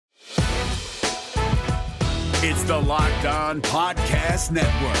It's the Locked On Podcast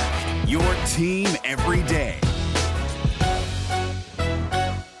Network, your team every day.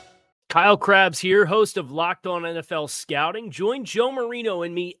 Kyle Krabs here, host of Locked On NFL Scouting. Join Joe Marino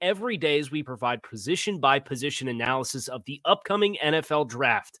and me every day as we provide position-by-position analysis of the upcoming NFL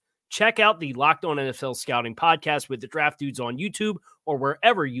Draft. Check out the Locked On NFL Scouting podcast with the Draft Dudes on YouTube or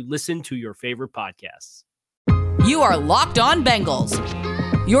wherever you listen to your favorite podcasts. You are Locked On Bengals,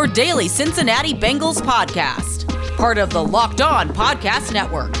 your daily Cincinnati Bengals podcast. Part of the Locked On Podcast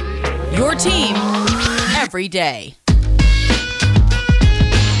Network, your team every day.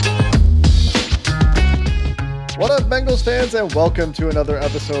 What up, Bengals fans, and welcome to another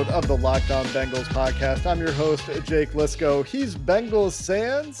episode of the Locked On Bengals podcast. I'm your host, Jake Lisco. He's Bengals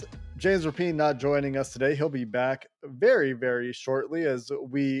Sans. James Rapine not joining us today. He'll be back very, very shortly as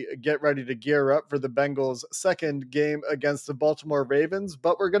we get ready to gear up for the Bengals' second game against the Baltimore Ravens.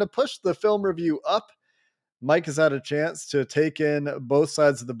 But we're going to push the film review up. Mike has had a chance to take in both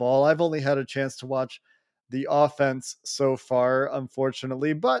sides of the ball. I've only had a chance to watch the offense so far,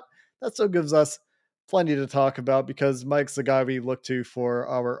 unfortunately, but that still gives us plenty to talk about because Mike's the guy we look to for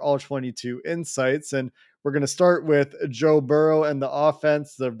our All-22 insights. And we're going to start with Joe Burrow and the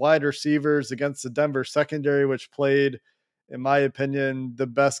offense, the wide receivers against the Denver secondary, which played, in my opinion, the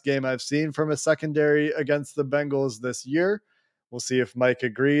best game I've seen from a secondary against the Bengals this year. We'll see if Mike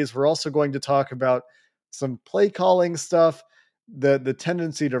agrees. We're also going to talk about some play calling stuff, the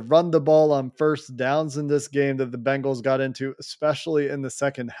tendency to run the ball on first downs in this game that the Bengals got into, especially in the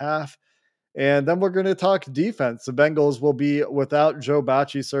second half. And then we're going to talk defense. The Bengals will be without Joe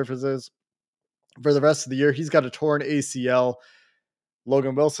Bacci surfaces for the rest of the year. He's got a torn ACL.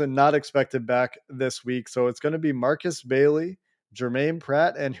 Logan Wilson not expected back this week. So it's going to be Marcus Bailey, Jermaine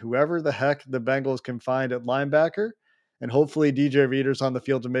Pratt, and whoever the heck the Bengals can find at linebacker. And hopefully DJ Reader's on the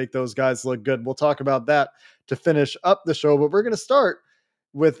field to make those guys look good. We'll talk about that to finish up the show. But we're going to start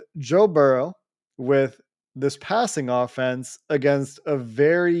with Joe Burrow with this passing offense against a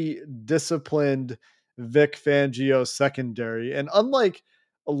very disciplined Vic Fangio secondary. And unlike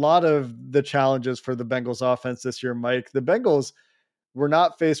a lot of the challenges for the Bengals offense this year, Mike, the Bengals were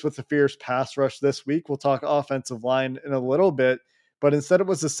not faced with a fierce pass rush this week. We'll talk offensive line in a little bit, but instead it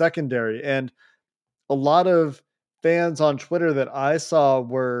was the secondary. And a lot of fans on Twitter that I saw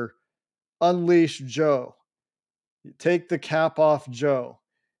were unleash Joe, take the cap off Joe,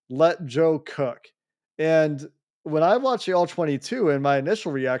 let Joe cook. And when I watched the All-22, and my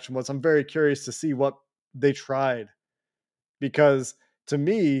initial reaction was, I'm very curious to see what they tried. Because to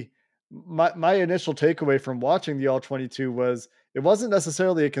me, my initial takeaway from watching the All-22 was it wasn't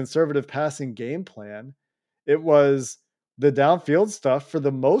necessarily a conservative passing game plan. It was the downfield stuff, for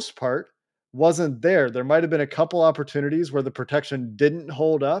the most part, wasn't there. There might have been a couple opportunities where the protection didn't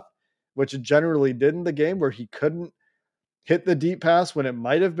hold up, which it generally did in the game, where he couldn't hit the deep pass when it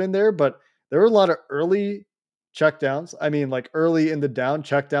might have been there. But there were a lot of early checkdowns. I mean, like early in the down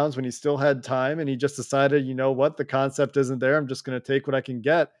checkdowns when he still had time and he just decided, you know what, the concept isn't there. I'm just going to take what I can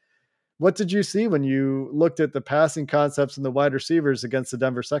get. What did you see when you looked at the passing concepts and the wide receivers against the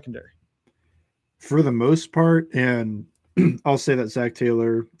Denver secondary? For the most part, and I'll say that Zach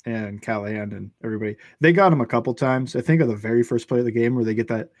Taylor and Callahan and everybody, they got him a couple times. I think of the very first play of the game where they get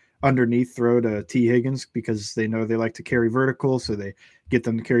that underneath throw to T. Higgins because they know they like to carry vertical, so they get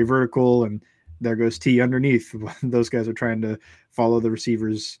them to carry vertical, and there goes T underneath. Those guys are trying to follow the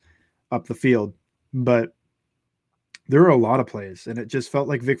receivers up the field. But there were a lot of plays, and it just felt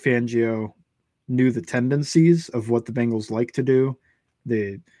like Vic Fangio knew the tendencies of what the Bengals like to do.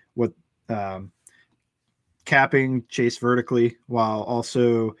 Capping, chase vertically, while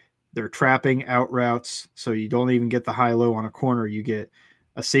also they're trapping out routes, so you don't even get the high-low on a corner. You get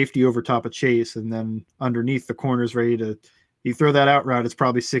a safety over top of chase, and then underneath the corner's ready to – you throw that out route, it's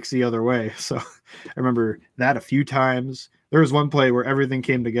probably 6 the other way. So I remember that a few times. There was one play where everything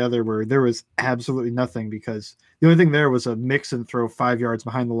came together where there was absolutely nothing because the only thing there was a mix and throw 5 yards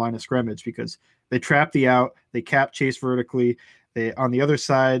behind the line of scrimmage because they trapped the out, they capped chase vertically. On the other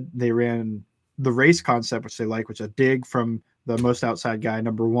side, they ran the race concept, which they like, which is a dig from the most outside guy,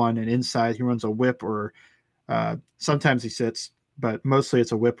 number one, and inside he runs a whip or sometimes he sits, but mostly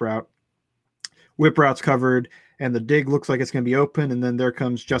it's a whip route. Whip route's covered, and the dig looks like it's going to be open, and then there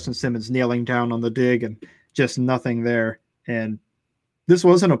comes Justin Simmons nailing down on the dig, and just nothing there. And this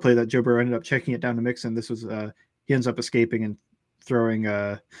wasn't a play that Joe Burrow ended up checking it down to Mixon. This was he ends up escaping and throwing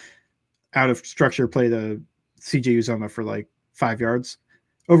out of structure play to CJ Uzomah for like 5 yards.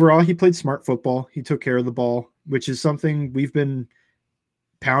 Overall, he played smart football. He took care of the ball, which is something we've been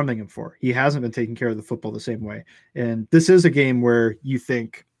pounding him for. He hasn't been taking care of the football the same way. And this is a game where you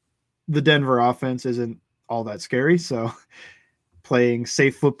think the Denver offense isn't all that scary. So playing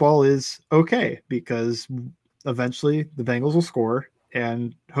safe football is okay because eventually the Bengals will score,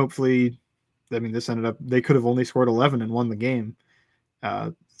 and hopefully, I mean, this ended up, they could have only scored 11 and won the game.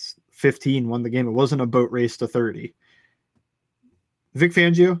 15 won the game. It wasn't a boat race to 30. Vic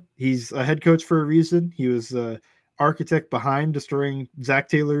Fangio, he's a head coach for a reason. He was the architect behind destroying Zach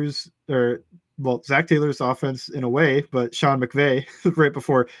Taylor's offense in a way, but Sean McVay right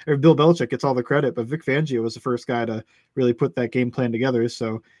before, or Bill Belichick gets all the credit, but Vic Fangio was the first guy to really put that game plan together.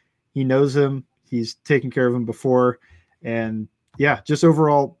 So he knows him. He's taken care of him before. And yeah, just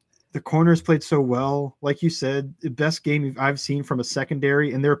overall, the corners played so well. Like you said, the best game I've seen from a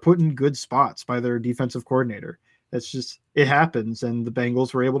secondary, and they're put in good spots by their defensive coordinator. That's just, it happens. And the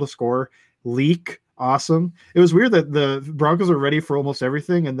Bengals were able to score. Leak, awesome. It was weird that the Broncos are ready for almost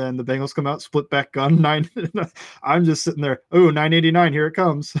everything, and then the Bengals come out, split back gun 9. I'm just sitting there, 989, here it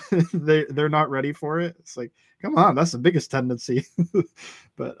comes. They're not ready for it. It's like, come on, that's the biggest tendency.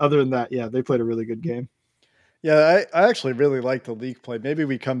 But other than that, yeah, they played a really good game. Yeah, I actually really like the leak play. Maybe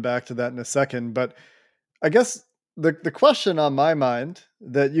we come back to that in a second, but I guess the question on my mind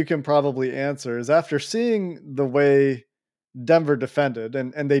that you can probably answer is, after seeing the way Denver defended,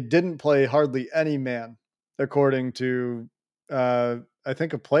 and they didn't play hardly any man, according to I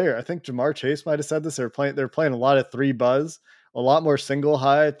think a player. I think Jamar Chase might have said this. They're playing a lot of three buzz, a lot more single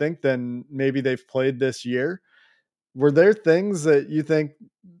high, I think, than maybe they've played this year. Were there things that you think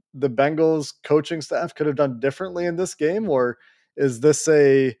the Bengals coaching staff could have done differently in this game, or is this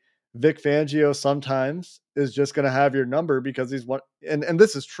a Vic Fangio sometimes is just going to have your number because he's one, and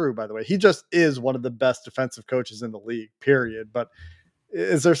this is true, by the way, he just is one of the best defensive coaches in the league, period. But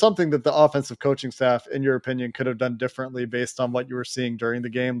is there something that the offensive coaching staff, in your opinion, could have done differently based on what you were seeing during the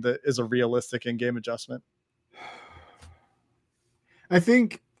game that is a realistic in-game adjustment? I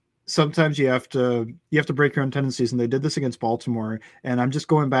think sometimes you have to break your own tendencies, and they did this against Baltimore. And I'm just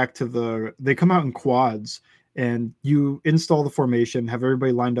going back to they come out in quads, and you install the formation, have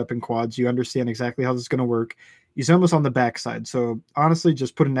everybody lined up in quads. You understand exactly how this is going to work. Uzoma's on the backside, so honestly,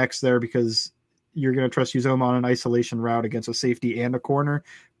 just put an X there because you're going to trust Uzoma on an isolation route against a safety and a corner.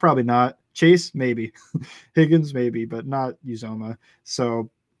 Probably not. Chase, maybe. Higgins, maybe, but not Uzoma. So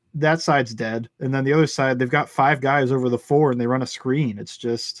that side's dead. And then the other side, they've got 5 guys over the 4, and they run a screen. It's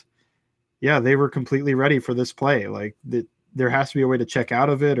just, yeah, they were completely ready for this play. Like, there has to be a way to check out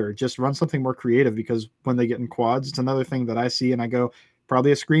of it or just run something more creative, because when they get in quads, it's another thing that I see and I go,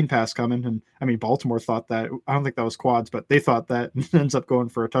 probably a screen pass coming. And I mean, Baltimore thought that. I don't think that was quads, but they thought that, and ends up going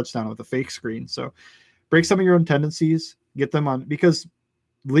for a touchdown with a fake screen. So break some of your own tendencies, get them on, because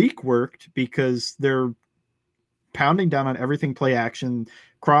leak worked because they're pounding down on everything play action.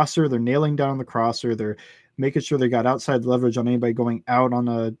 Crosser, they're nailing down the crosser. They're making sure they got outside leverage on anybody going out on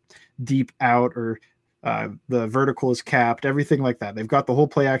a deep out, or the vertical is capped, everything like that. They've got the whole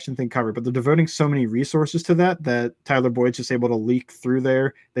play action thing covered, but they're devoting so many resources to that Tyler Boyd's just able to leak through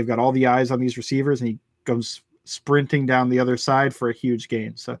there. They've got all the eyes on these receivers, and he goes sprinting down the other side for a huge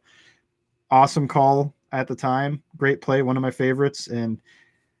gain. So awesome call at the time. Great play, one of my favorites. And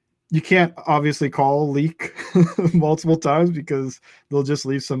you can't obviously call leak multiple times because they'll just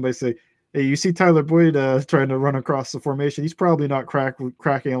leave somebody say, hey, you see Tyler Boyd trying to run across the formation. He's probably not cracking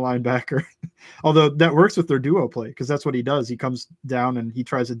a linebacker. Although that works with their duo play, because that's what he does. He comes down and he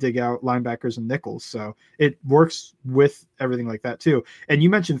tries to dig out linebackers and nickels. So it works with everything like that too. And you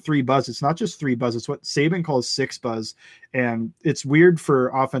mentioned 3 buzz. It's not just 3 buzz. It's what Saban calls 6 buzz. And it's weird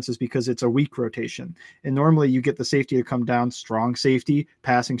for offenses because it's a weak rotation. And normally you get the safety to come down, strong safety,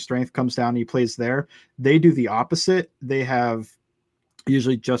 passing strength comes down, he plays there. They do the opposite. They have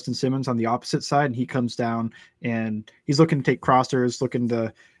usually Justin Simmons on the opposite side, and he comes down and he's looking to take crossers, looking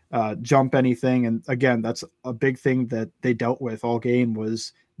to jump anything. And again, that's a big thing that they dealt with all game,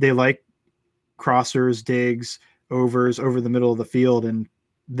 was they like crossers, digs, overs over the middle of the field, and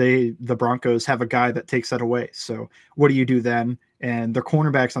the Broncos have a guy that takes that away. So what do you do then? And the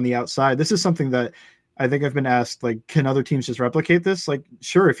cornerbacks on the outside, this is something that I think I've been asked, like, can other teams just replicate this? Like,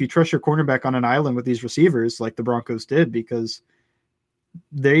 sure, if you trust your cornerback on an island with these receivers like the Broncos did, because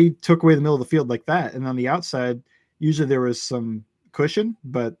they took away the middle of the field like that. And on the outside, usually there was some cushion,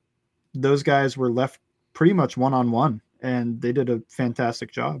 but those guys were left pretty much one-on-one, and they did a fantastic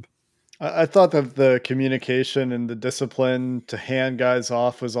job. I thought that the communication and the discipline to hand guys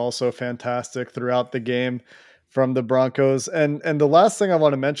off was also fantastic throughout the game from the Broncos. And the last thing I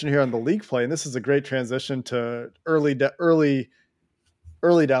want to mention here on the league play, and this is a great transition to early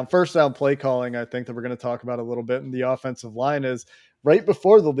down, first down play calling, I think, that we're going to talk about a little bit in the offensive line, is right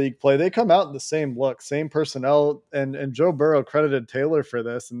before the league play, they come out in the same look, same personnel, and Joe Burrow credited Taylor for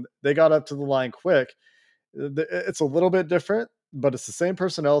this, and they got up to the line quick. It's a little bit different, but it's the same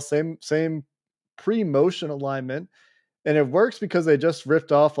personnel, same pre-motion alignment. And it works because they just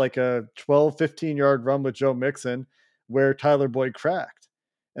ripped off like a 12, 15-yard run with Joe Mixon where Tyler Boyd cracked.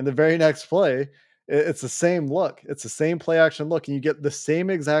 And the very next play, it's the same look. It's the same play action look. And you get the same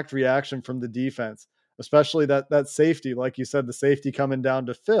exact reaction from the defense, especially that safety. Like you said, the safety coming down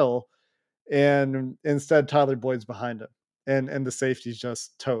to Phil. And instead, Tyler Boyd's behind him. And the safety's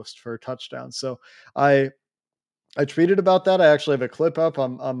just toast for a touchdown. So I tweeted about that. I actually have a clip up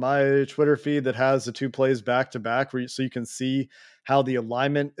on my Twitter feed that has the two plays back to back, so you can see how the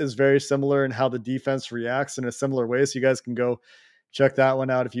alignment is very similar and how the defense reacts in a similar way. So you guys can go check that one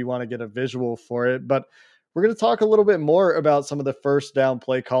out if you want to get a visual for it. But we're going to talk a little bit more about some of the first down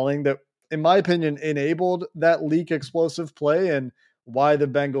play calling that, in my opinion, enabled that leak explosive play and why the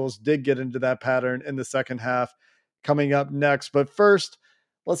Bengals did get into that pattern in the second half coming up next. But first,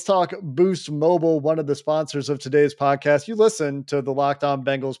 let's talk Boost Mobile, one of the sponsors of today's podcast. You listen to the Locked On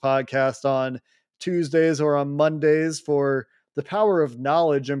Bengals podcast on Tuesdays or on Mondays for the power of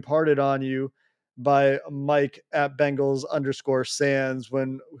knowledge imparted on you by Mike at Bengals_Sands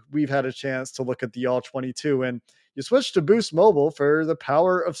when we've had a chance to look at the All-22. And you switch to Boost Mobile for the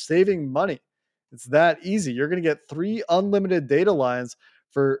power of saving money. It's that easy. You're going to get 3 unlimited data lines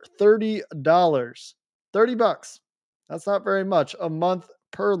for $30. $30. That's not very much a month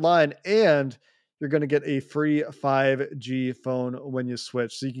per line, and you're going to get a free 5G phone when you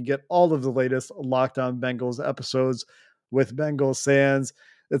switch. So you can get all of the latest Locked On Bengals episodes with Bengals Sands.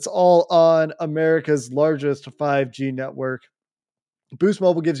 It's all on America's largest 5G network. Boost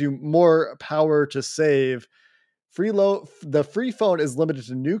Mobile gives you more power to save. The free phone is limited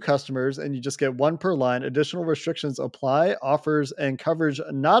to new customers, and you just get 1 per line. Additional restrictions apply. Offers and coverage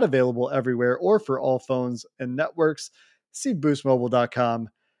not available everywhere or for all phones and networks. See boostmobile.com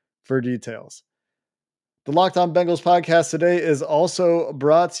for details. The Locked On Bengals podcast today is also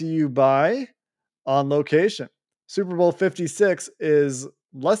brought to you by On Location. Super Bowl 56 is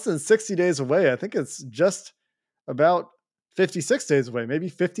less than 60 days away. I think it's just about 56 days away, maybe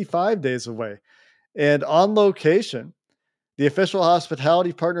 55 days away. And On Location, the official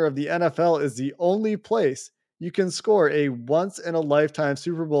hospitality partner of the NFL, is the only place you can score a once-in-a-lifetime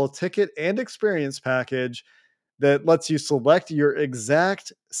Super Bowl ticket and experience package that lets you select your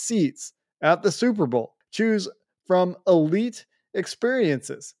exact seats at the Super Bowl. Choose from elite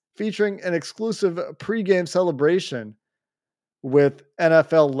experiences featuring an exclusive pregame celebration with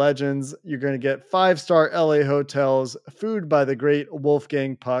NFL legends. You're going to get 5-star LA hotels, food by the great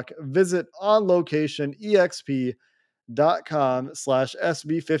Wolfgang Puck. Visit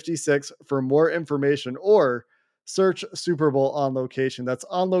onlocation.com/SB56 for more information, or search Super Bowl On Location. That's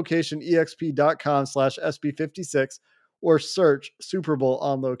onlocationexp.com/SB56, or search Super Bowl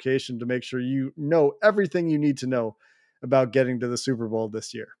On Location to make sure you know everything you need to know about getting to the Super Bowl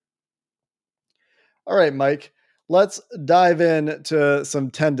this year. All right, Mike, let's dive into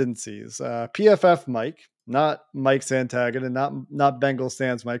some tendencies. PFF Mike, not Mike Santagan and not Bengals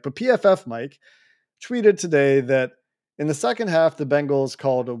Sands Mike, but PFF Mike tweeted today that in the second half, the Bengals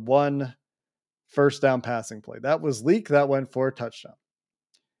called 1 first down passing play. That was leak. That went for a touchdown.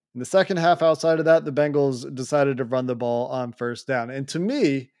 In the second half, outside of that, the Bengals decided to run the ball on first down. And to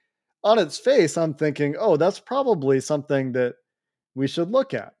me, on its face, I'm thinking, oh, that's probably something that we should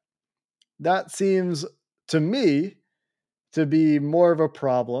look at. That seems to me to be more of a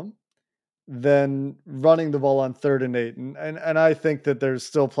problem than running the ball on 3rd and 8. And I think that there's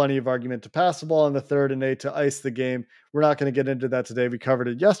still plenty of argument to pass the ball on the 3rd and 8 to ice the game. We're not going to get into that today. We covered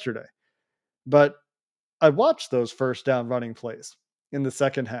it yesterday. But I watched those first down running plays in the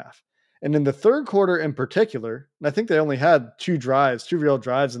second half. And in the third quarter in particular, and I think they only had 2 real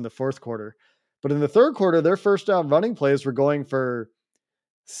drives in the fourth quarter. But in the third quarter, their first down running plays were going for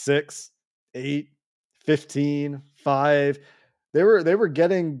 6, 8, 15, 5. They were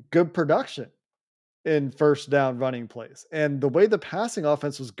getting good production in first down running plays. And the way the passing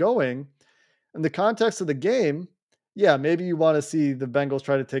offense was going, in the context of the game, yeah, maybe you want to see the Bengals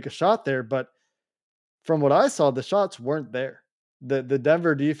try to take a shot there, but from what I saw, the shots weren't there. The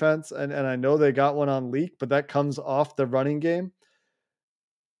Denver defense, and I know they got one on leak, but that comes off the running game.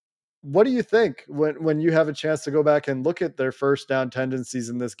 What do you think when you have a chance to go back and look at their first down tendencies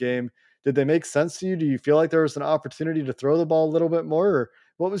in this game? Did they make sense to you? Do you feel like there was an opportunity to throw the ball a little bit more, or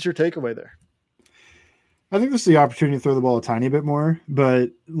what was your takeaway there? I think this is the opportunity to throw the ball a tiny bit more,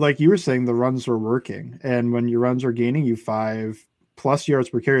 but like you were saying, the runs were working. And when your runs are gaining you 5+ yards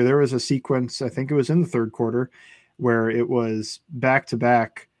per carry, there was a sequence, I think it was in the third quarter, where it was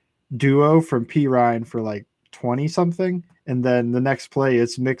back-to-back duo from P. Ryan for like 20 something. And then the next play,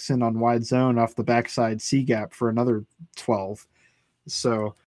 it's Mixon on wide zone off the backside C gap for another 12.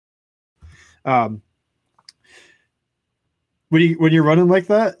 So when you're running like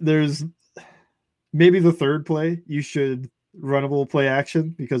that, there's maybe the third play, you should run a little play action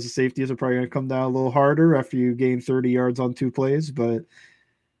because the safeties are probably going to come down a little harder after you gain 30 yards on 2 plays. But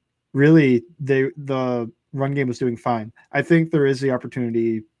really, the run game was doing fine. I think there is the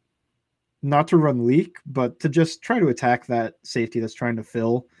opportunity not to run leak, but to just try to attack that safety that's trying to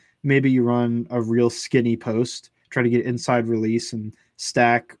fill. Maybe you run a real skinny post, try to get inside release and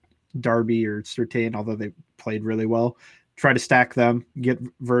stack Darby or Surtain, although they played really well. Try to stack them, get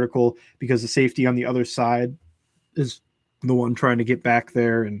vertical, because the safety on the other side is the one trying to get back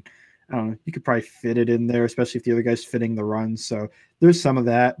there. And I don't know, you could probably fit it in there, especially if the other guy's fitting the run. So there's some of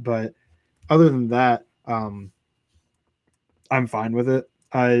that, but other than that, I'm fine with it.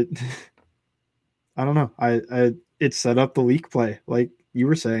 I don't know. It set up the leak play, like you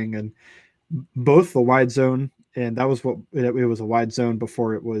were saying, and both the wide zone, and that was what it was, a wide zone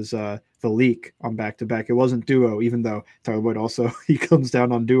before it was the leak on back to back. It wasn't duo, even though Tyler Boyd also he comes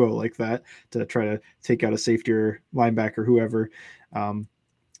down on duo like that to try to take out a safety or linebacker, whoever.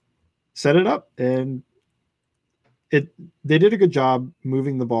 Set it up, and they did a good job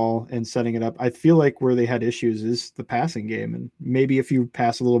moving the ball and setting it up. I feel like where they had issues is the passing game, and maybe if you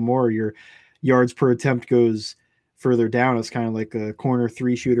pass a little more, your yards per attempt goes further down. It's kind of like a corner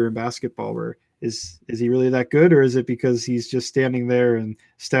 3 shooter in basketball, where is he really that good, or is it because he's just standing there and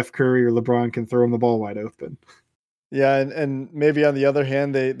Steph Curry or LeBron can throw him the ball wide open? Yeah, and maybe on the other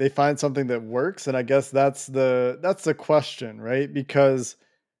hand, they find something that works, and I guess that's the question, right? Because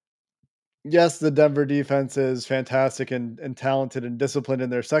yes, the Denver defense is fantastic and talented and disciplined in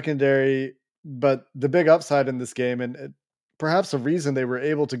their secondary, but the big upside in this game, and perhaps the reason they were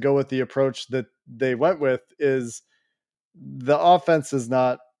able to go with the approach that they went with, is the offense is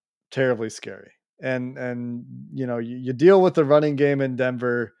not terribly scary. And you deal with the running game in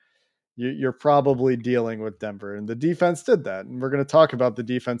Denver, you're probably dealing with Denver, and the defense did that. And we're going to talk about the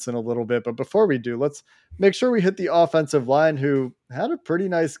defense in a little bit, but before we do, let's make sure we hit the offensive line, who had a pretty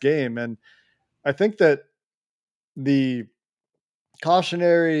nice game. And I think that the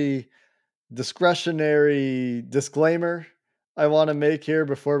cautionary, discretionary disclaimer I want to make here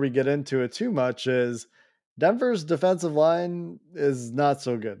before we get into it too much is Denver's defensive line is not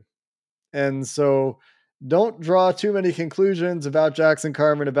so good. And so don't draw too many conclusions about Jackson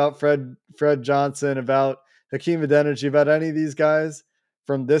Carman, about Fred Johnson, about Hakeem Adeniji, about any of these guys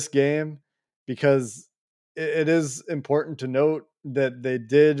from this game, because it is important to note that they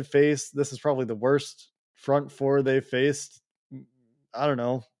did face, this is probably the worst front four they faced, I don't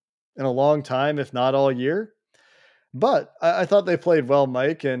know, in a long time, if not all year. But I thought they played well,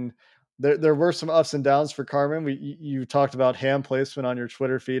 Mike, and there were some ups and downs for Carman. You talked about hand placement on your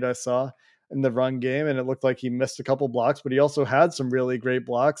Twitter feed, I saw, in the run game, and it looked like he missed a couple blocks, but he also had some really great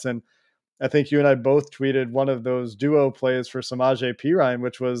blocks. And I think you and I both tweeted one of those duo plays for Samaje Perine,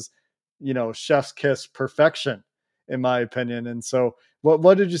 which was, chef's kiss perfection, in my opinion. And so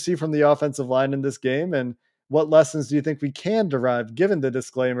what did you see from the offensive line in this game, and what lessons do you think we can derive given the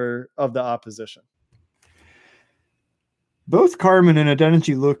disclaimer of the opposition? Both Carman and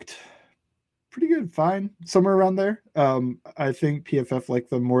Adeniji looked pretty good, fine, somewhere around there. I think PFF liked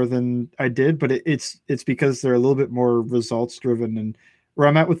them more than I did, but it's because they're a little bit more results driven. And where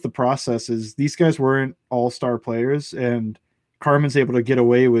I'm at with the process is these guys weren't all-star players, and Carman's able to get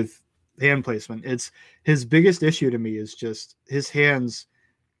away with hand placement. It's his biggest issue to me is just his hands.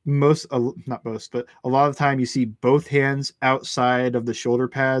 Not most, but a lot of the time you see both hands outside of the shoulder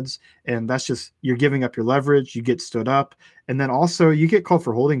pads, and that's just, you're giving up your leverage, you get stood up, and then also you get called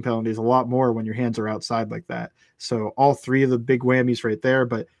for holding penalties a lot more when your hands are outside like that. So all 3 of the big whammies right there,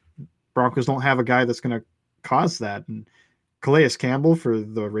 but Broncos don't have a guy that's going to cause that. And Calais Campbell for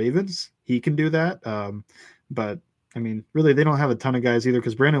the Ravens, he can do that. But I mean, really, they don't have a ton of guys either,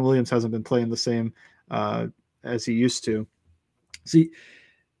 because Brandon Williams hasn't been playing the same as he used to. See,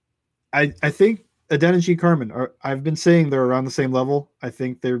 I think Adeniji Carman I've been saying they're around the same level. I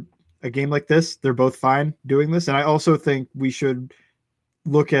think they're a game like this, they're both fine doing this. And I also think we should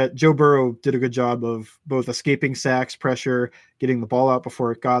look at Joe Burrow did a good job of both escaping sacks, pressure, getting the ball out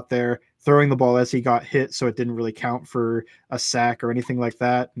before it got there, throwing the ball as he got hit, so it didn't really count for a sack or anything like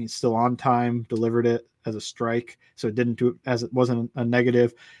that. And he's still on time, delivered it as a strike, so it didn't do it as it wasn't a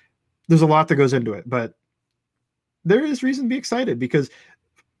negative. There's a lot that goes into it, but there is reason to be excited, because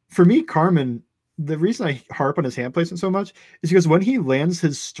for me, Carman, the reason I harp on his hand placement so much is because when he lands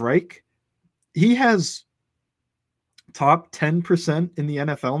his strike, he has top 10% in the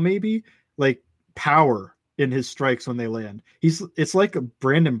NFL, maybe, like power in his strikes when they land. It's like a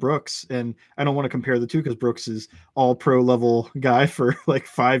Brandon Brooks, and I don't want to compare the two because Brooks is all pro level guy for like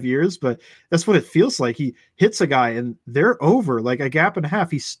 5 years, but that's what it feels like. He hits a guy and they're over like a gap and a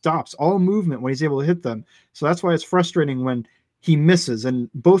half. He stops all movement when he's able to hit them. So that's why it's frustrating when he misses and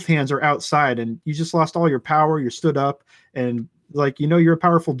both hands are outside and you just lost all your power. You're stood up and you're a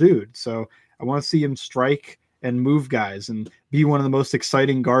powerful dude. So I want to see him strike and move guys and be one of the most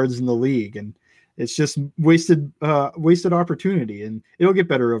exciting guards in the league. And it's just wasted opportunity, and it'll get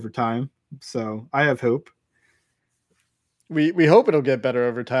better over time. So I have hope. We hope it'll get better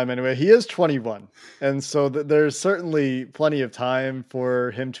over time. Anyway, he is 21. And so there's certainly plenty of time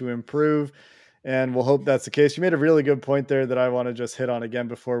for him to improve. And we'll hope that's the case. You made a really good point there that I want to just hit on again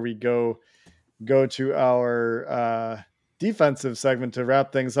before we go to our defensive segment to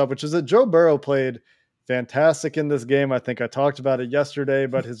wrap things up, which is that Joe Burrow played fantastic in this game. I think I talked about it yesterday,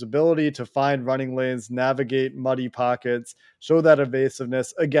 but his ability to find running lanes, navigate muddy pockets, show that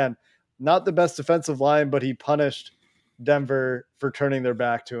evasiveness. Again, not the best defensive line, but he punished Denver for turning their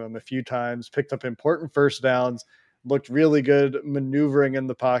back to him a few times, picked up important first downs, looked really good maneuvering in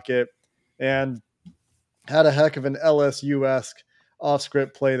the pocket, and had a heck of an LSU-esque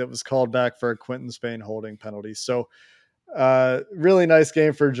off-script play that was called back for a Quentin Spain holding penalty. So really nice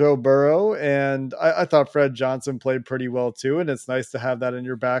game for Joe Burrow. And I thought Fred Johnson played pretty well too. And it's nice to have that in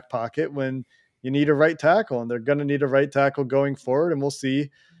your back pocket when you need a right tackle, and they're going to need a right tackle going forward. And we'll see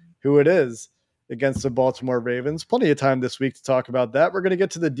who it is against the Baltimore Ravens. Plenty of time this week to talk about that. We're going to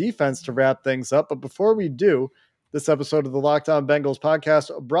get to the defense to wrap things up. But before we do, this episode of the Locked On Bengals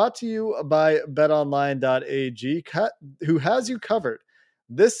podcast brought to you by betonline.ag, who has you covered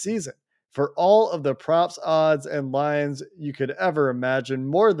this season for all of the props, odds, and lines you could ever imagine,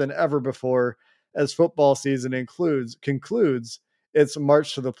 more than ever before, as football season concludes its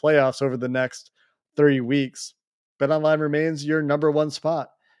march to the playoffs over the next 3 weeks. BetOnline remains your number one spot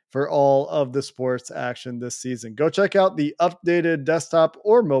for all of the sports action this season. Go check out the updated desktop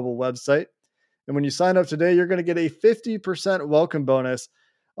or mobile website. And when you sign up today, you're going to get a 50% welcome bonus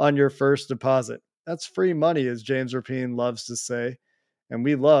on your first deposit. That's free money, as James Rapine loves to say. And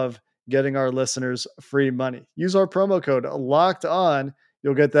we love getting our listeners free money. Use our promo code Locked On.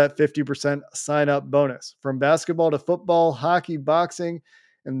 You'll get that 50% sign up bonus. From basketball to football, hockey, boxing,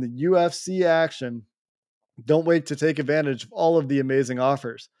 and the UFC action. Don't wait to take advantage of all of the amazing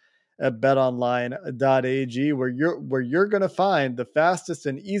offers at betonline.ag, where you're going to find the fastest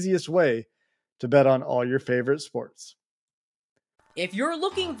and easiest way to bet on all your favorite sports. If you're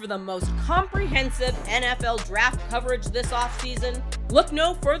looking for the most comprehensive NFL draft coverage this offseason, look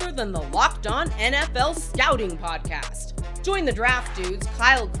no further than the Locked On NFL Scouting Podcast. Join the draft dudes,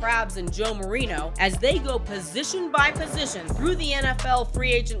 Kyle Krabs and Joe Marino, as they go position by position through the NFL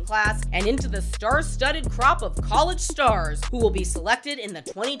free agent class and into the star-studded crop of college stars who will be selected in the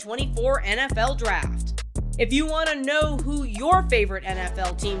 2024 NFL Draft. If you want to know who your favorite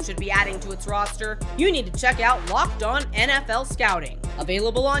NFL team should be adding to its roster, you need to check out Locked On NFL Scouting,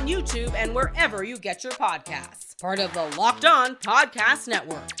 available on YouTube and wherever you get your podcasts. Part of the Locked On Podcast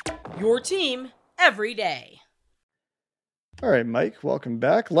Network, your team every day. All right, Mike, welcome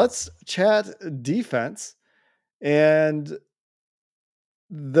back. Let's chat defense. And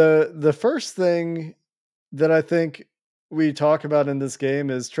the first thing that I think we talk about in this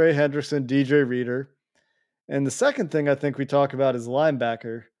game is Trey Hendrickson, DJ Reader. And the second thing I think we talk about is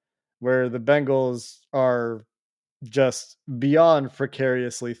linebacker, where the Bengals are just beyond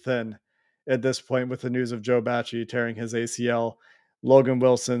precariously thin at this point with the news of Joe Bachie tearing his ACL. Logan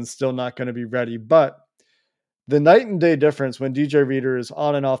Wilson still not going to be ready. But the night and day difference when DJ Reader is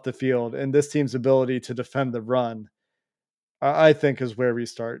on and off the field and this team's ability to defend the run, I think is where we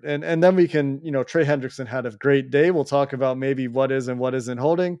start. And then we can, Trey Hendrickson had a great day. We'll talk about maybe what is and what isn't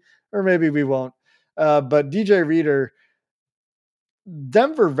holding, or maybe we won't. But DJ Reader,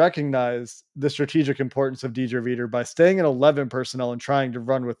 Denver recognized the strategic importance of DJ Reader by staying in 11 personnel and trying to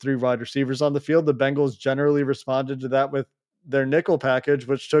run with 3 wide receivers on the field. The Bengals generally responded to that with their nickel package,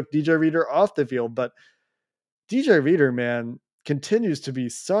 which took DJ Reader off the field. But DJ Reader, man, continues to be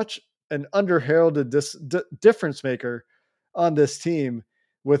such an underheralded difference maker on this team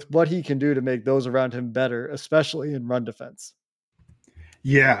with what he can do to make those around him better, especially in run defense.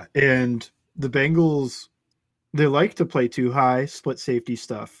 Yeah, and the Bengals, they like to play too high, split safety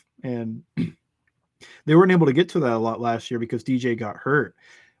stuff. And they weren't able to get to that a lot last year because DJ got hurt.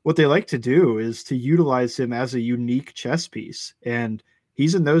 What they like to do is to utilize him as a unique chess piece. And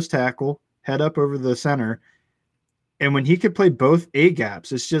he's a nose tackle, head up over the center. And when he could play both A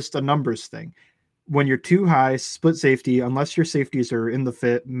gaps, it's just a numbers thing. when you're too high, split safety, unless your safeties are in the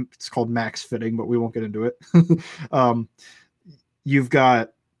fit, it's called max fitting, but we won't get into it. You've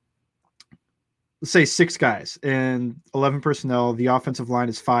got, let's say, 6 guys and 11 personnel. The offensive line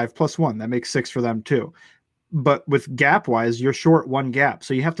is 5 plus 1. That makes 6 for them too. But with gap wise, you're short 1 gap.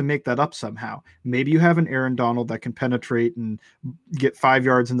 So you have to make that up somehow. Maybe you have an Aaron Donald that can penetrate and get 5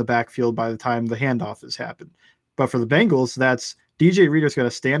 yards in the backfield by the time the handoff has happened. But for the Bengals, that's DJ Reader's going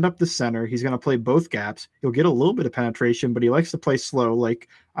to stand up the center. He's going to play both gaps. He'll get a little bit of penetration, but he likes to play slow. Like,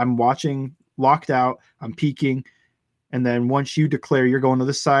 I'm watching, locked out, I'm peeking. And then once you declare you're going to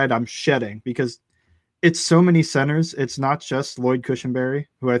this side, I'm shedding, because it's so many centers. It's not just Lloyd Cushenberry,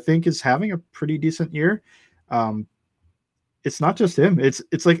 who I think is having a pretty decent year. It's not just him.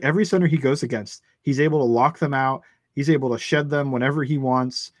 It's like every center he goes against, he's able to lock them out. He's able to shed them whenever he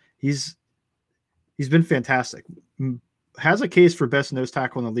wants. He's been fantastic. Has a case for best nose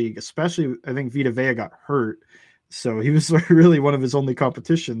tackle in the league, especially I think Vita Vea got hurt. So he was really one of his only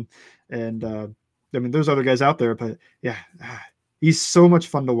competition. And I mean, there's other guys out there, but yeah, he's so much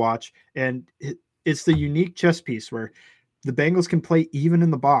fun to watch. And it's the unique chess piece where the Bengals can play even in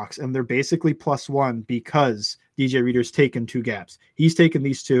the box, and they're basically +1 because DJ Reader's taken 2 gaps. He's taken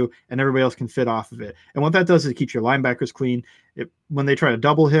these 2, and everybody else can fit off of it. And what that does is it keeps your linebackers clean. When they try to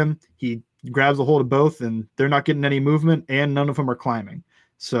double him, he grabs a hold of both, and they're not getting any movement, and none of them are climbing.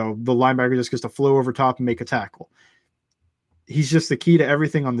 So the linebacker just gets to flow over top and make a tackle. He's just the key to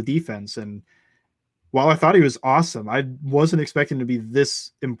everything on the defense. And while I thought he was awesome, I wasn't expecting to be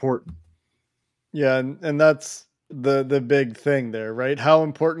this important. Yeah, and that's the big thing there, right? How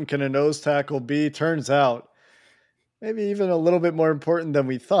important can a nose tackle be? Turns out maybe even a little bit more important than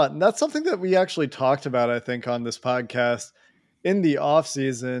we thought. And that's something that we actually talked about, I think, on this podcast in the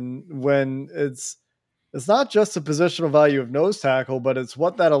offseason, when it's not just the positional value of nose tackle, but it's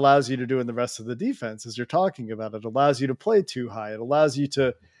what that allows you to do in the rest of the defense, as you're talking about. It allows you to play too high. It allows you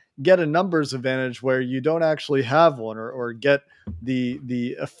to get a numbers advantage where you don't actually have one, or get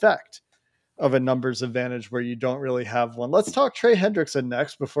the effect of a numbers advantage where you don't really have one. Let's talk Trey Hendrickson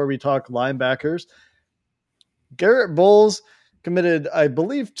next before we talk linebackers. Garrett Bowles committed, I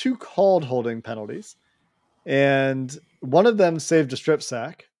believe, 2 called holding penalties, and one of them saved a strip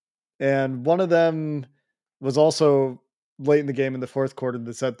sack, and one of them was also late in the game in the 4th quarter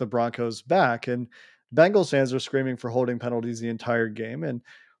that set the Broncos back. And Bengals fans are screaming for holding penalties the entire game. And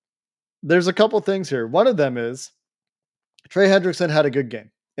there's a couple things here. One of them is Trey Hendrickson had a good game.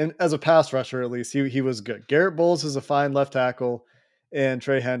 And as a pass rusher, at least, he was good. Garrett Bowles is a fine left tackle, and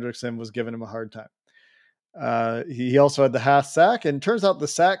Trey Hendrickson was giving him a hard time. He also had the half sack, and turns out the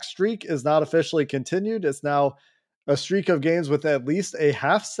sack streak is not officially continued. It's now a streak of games with at least a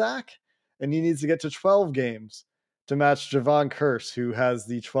half sack, and he needs to get to 12 games to match Javon Curse, who has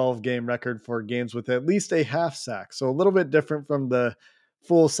the 12-game record for games with at least a half sack. So a little bit different from the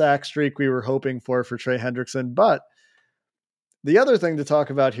full sack streak we were hoping for Trey Hendrickson. But the other thing to talk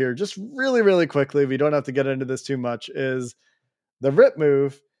about here, just really, really quickly, we don't have to get into this too much, is the rip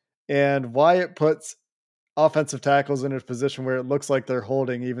move and why it puts offensive tackles in a position where it looks like they're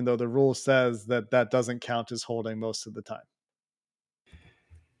holding, even though the rule says that doesn't count as holding most of the time.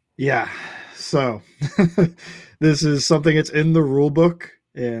 Yeah. So this is something that's in the rule book,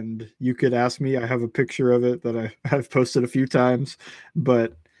 and you could ask me. I have a picture of it that I've posted a few times,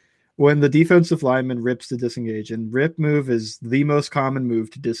 but when the defensive lineman rips to disengage, and rip move is the most common move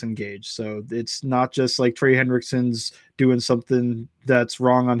to disengage. So it's not just like Trey Hendrickson's doing something that's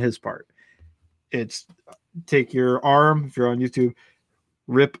wrong on his part. It's take your arm, if you're on YouTube,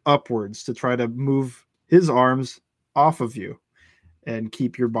 rip upwards to try to move his arms off of you and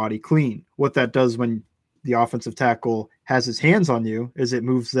keep your body clean. What that does when the offensive tackle has his hands on you is it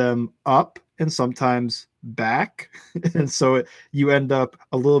moves them up and sometimes back. And so you end up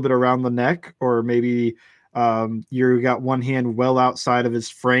a little bit around the neck, or maybe you got one hand well outside of his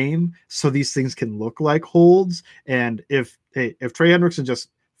frame. So these things can look like holds. And if Trey Hendrickson just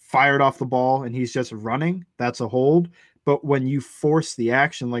fired off the ball and he's just running, that's a hold. But when you force the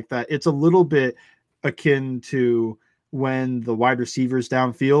action like that, it's a little bit akin to when the wide receiver's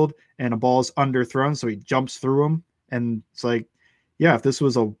downfield and a ball's underthrown, so he jumps through him. And it's like, yeah, if this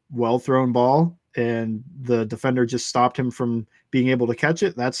was a well-thrown ball and the defender just stopped him from being able to catch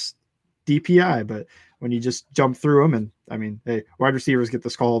it, that's DPI. But when you just jump through him, and I mean, hey, wide receivers get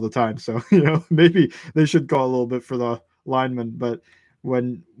this call all the time, so maybe they should call a little bit for the lineman. But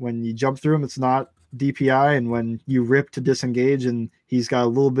when you jump through him, it's not DPI. And when you rip to disengage and he's got a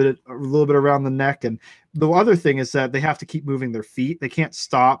little bit around the neck. And the other thing is that they have to keep moving their feet. They can't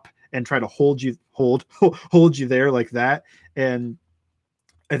stop and try to hold you there like that. And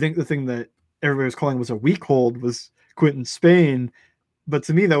I think the thing that everybody was calling was a weak hold was Quinton Spain. But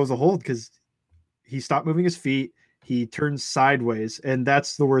to me, that was a hold because he stopped moving his feet. He turns sideways, and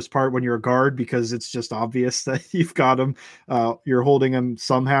that's the worst part when you're a guard because it's just obvious that you've got him. You're holding him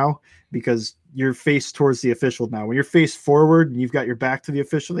somehow because you're faced towards the official now. When you're faced forward and you've got your back to the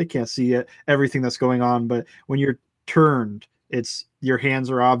official, they can't see it, everything that's going on. But when you're turned, it's your hands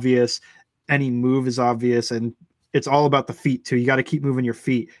are obvious, any move is obvious, and it's all about the feet too. You got to keep moving your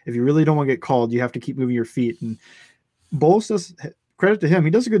feet. If you really don't want to get called, you have to keep moving your feet. And Bowles does, credit to him, he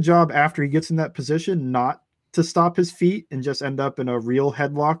does a good job after he gets in that position not to stop his feet and just end up in a real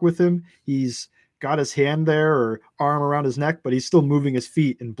headlock with him. He's got his hand there or arm around his neck, but he's still moving his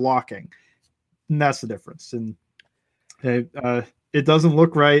feet and blocking. And that's the difference. And it doesn't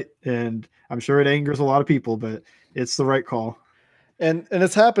look right, and I'm sure it angers a lot of people, but it's the right call. And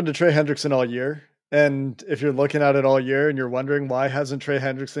it's happened to Trey Hendrickson all year. And if you're looking at it all year and you're wondering why hasn't Trey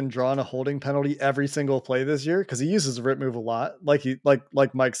Hendrickson drawn a holding penalty every single play this year, because he uses the rip move a lot, like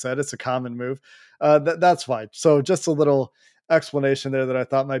Mike said, it's a common move. That's fine. So just a little explanation there that I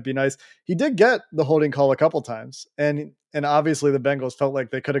thought might be nice. He did get the holding call a couple times, and obviously the Bengals felt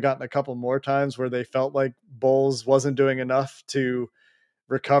like they could have gotten a couple more times where they felt like Bowles wasn't doing enough to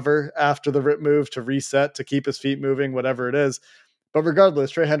recover after the rip move, to reset, to keep his feet moving, whatever it is. But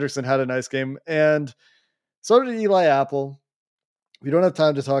regardless, Trey Hendrickson had a nice game, and so did Eli Apple. We don't have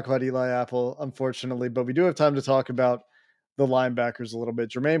time to talk about Eli Apple, unfortunately, but we do have time to talk about the linebackers a little bit.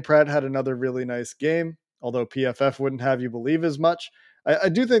 Jermaine Pratt had another really nice game, although PFF wouldn't have you believe as much. I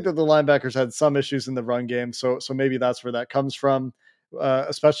do think that the linebackers had some issues in the run game, so maybe that's where that comes from,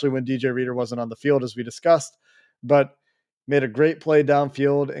 especially when DJ Reader wasn't on the field, as we discussed. But made a great play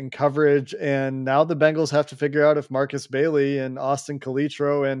downfield in coverage, and now the Bengals have to figure out if Marcus Bailey and Austin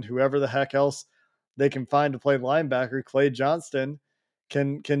Calitro and whoever the heck else they can find to play linebacker, Clay Johnston,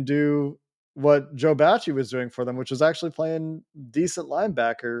 can do what Joe Bacci was doing for them, which was actually playing decent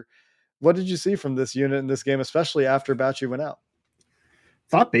linebacker. What did you see from this unit in this game, especially after Bacci went out?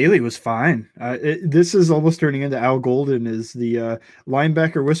 Thought Bailey was fine. This is almost turning into Al Golden is the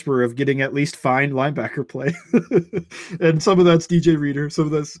linebacker whisperer of getting at least fine linebacker play. And some of that's DJ Reader. Some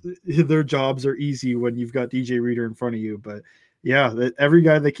of that's their jobs are easy when you've got DJ Reader in front of you. But yeah, every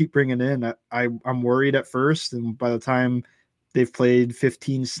guy they keep bringing in, I'm worried at first. And by the time they've played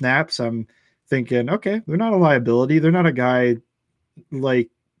 15 snaps, I'm thinking, okay, they're not a liability. They're not a guy like,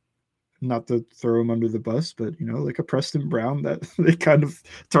 not to throw him under the bus, but like a Preston Brown that they kind of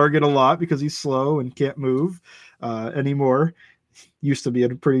target a lot because he's slow and can't move anymore. Used to be a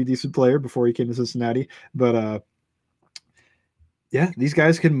pretty decent player before he came to Cincinnati, but yeah, these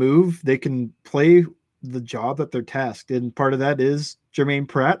guys can move. They can play the job that they're tasked, and part of that is Jermaine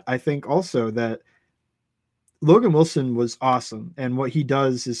Pratt. I think also that Logan Wilson was awesome, and what he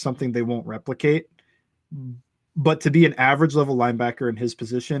does is something they won't replicate. But to be an average level linebacker in his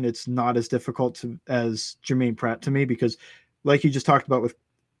position, it's not as difficult as Jermaine Pratt to me, because like you just talked about with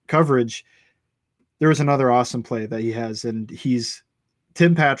coverage, there was another awesome play that he has, and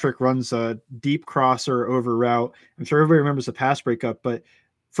Tim Patrick runs a deep crosser over route. I'm sure everybody remembers the pass breakup, but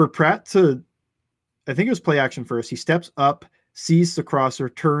for Pratt to, I think it was play action first, he steps up, sees the crosser,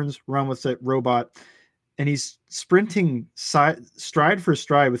 turns, run with it, robot, and he's sprinting stride for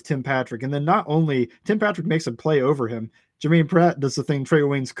stride with Tim Patrick. And then not only Tim Patrick makes a play over him, Jermaine Pratt does the thing Trey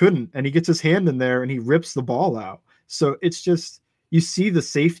Waynes couldn't, and he gets his hand in there and he rips the ball out. So it's just, you see the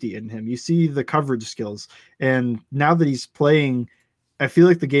safety in him. You see the coverage skills. And now that he's playing, I feel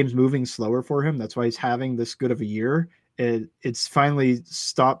like the game's moving slower for him. That's why he's having this good of a year. It's finally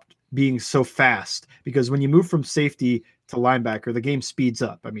stopped being so fast, because when you move from safety to linebacker, the game speeds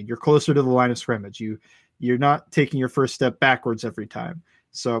up. I mean, you're closer to the line of scrimmage. You're not taking your first step backwards every time.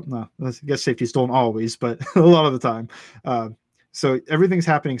 So no, I guess safeties don't always, but a lot of the time. So everything's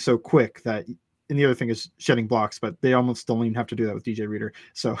happening so quick that, and the other thing is shedding blocks, but they almost don't even have to do that with DJ Reader.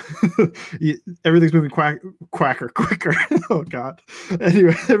 So everything's moving quicker. Oh God.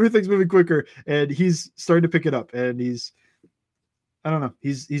 Anyway, everything's moving quicker, and he's starting to pick it up, and he's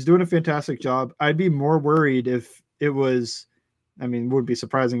doing a fantastic job. I'd be more worried if it was, I mean, it wouldn't be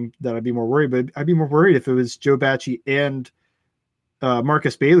surprising that I'd be more worried, but I'd be more worried if it was Joe Bacci and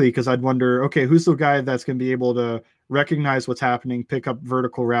Marcus Bailey, because I'd wonder, okay, who's the guy that's going to be able to recognize what's happening, pick up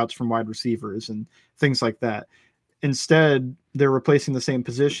vertical routes from wide receivers and things like that. Instead, they're replacing the same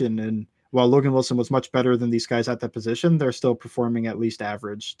position, and while Logan Wilson was much better than these guys at that position, they're still performing at least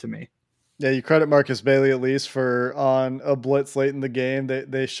average to me. Yeah, you credit Marcus Bailey at least for on a blitz late in the game.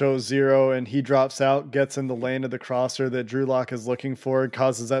 They show zero and he drops out, gets in the lane of the crosser that Drew Lock is looking for,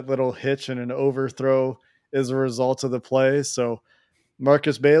 causes that little hitch and an overthrow as a result of the play. So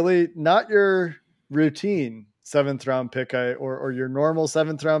Marcus Bailey, not your routine 7th round pick or your normal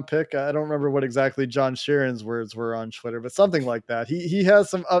 7th round pick. I don't remember what exactly John Sheeran's words were on Twitter, but something like that. He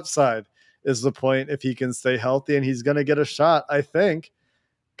has some upside is the point if he can stay healthy, and he's going to get a shot, I think,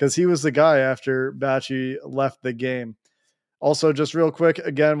 because he was the guy after Bachie left the game. Also, just real quick,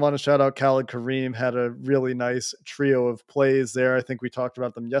 again, want to shout out Khalid Kareem, had a really nice trio of plays there. I think we talked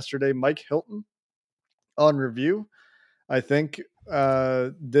about them yesterday. Mike Hilton on review, I think,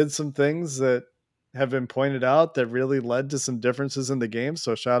 did some things that have been pointed out that really led to some differences in the game.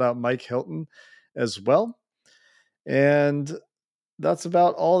 So shout out Mike Hilton as well. And that's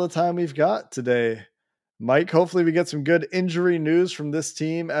about all the time we've got today. Mike, hopefully we get some good injury news from this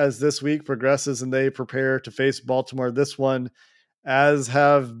team as this week progresses and they prepare to face Baltimore. This one, as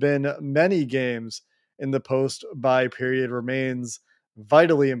have been many games in the post-bye period, remains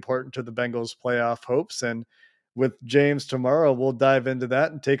vitally important to the Bengals' playoff hopes. And with James tomorrow, we'll dive into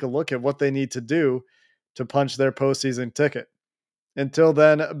that and take a look at what they need to do to punch their postseason ticket. Until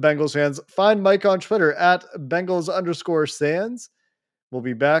then, Bengals fans, find Mike on Twitter at Bengals_Sands. We'll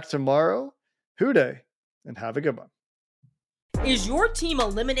be back tomorrow. Hooday, and have a good one. Is your team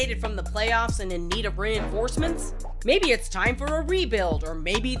eliminated from the playoffs and in need of reinforcements? Maybe it's time for a rebuild, or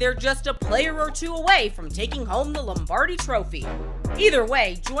maybe they're just a player or two away from taking home the Lombardi Trophy. Either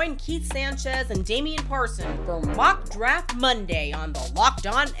way, join Keith Sanchez and Damian Parson for Mock Draft Monday on the Locked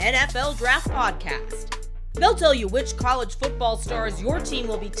On NFL Draft Podcast. They'll tell you which college football stars your team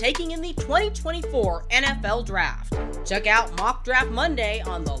will be taking in the 2024 NFL Draft. Check out Mock Draft Monday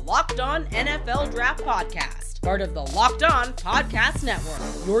on the Locked On NFL Draft Podcast, part of the Locked On Podcast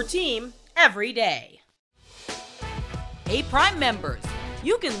Network, your team every day. Hey, Prime members,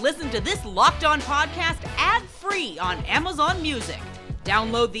 you can listen to this Locked On podcast ad-free on Amazon Music.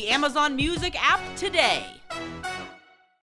 Download the Amazon Music app today.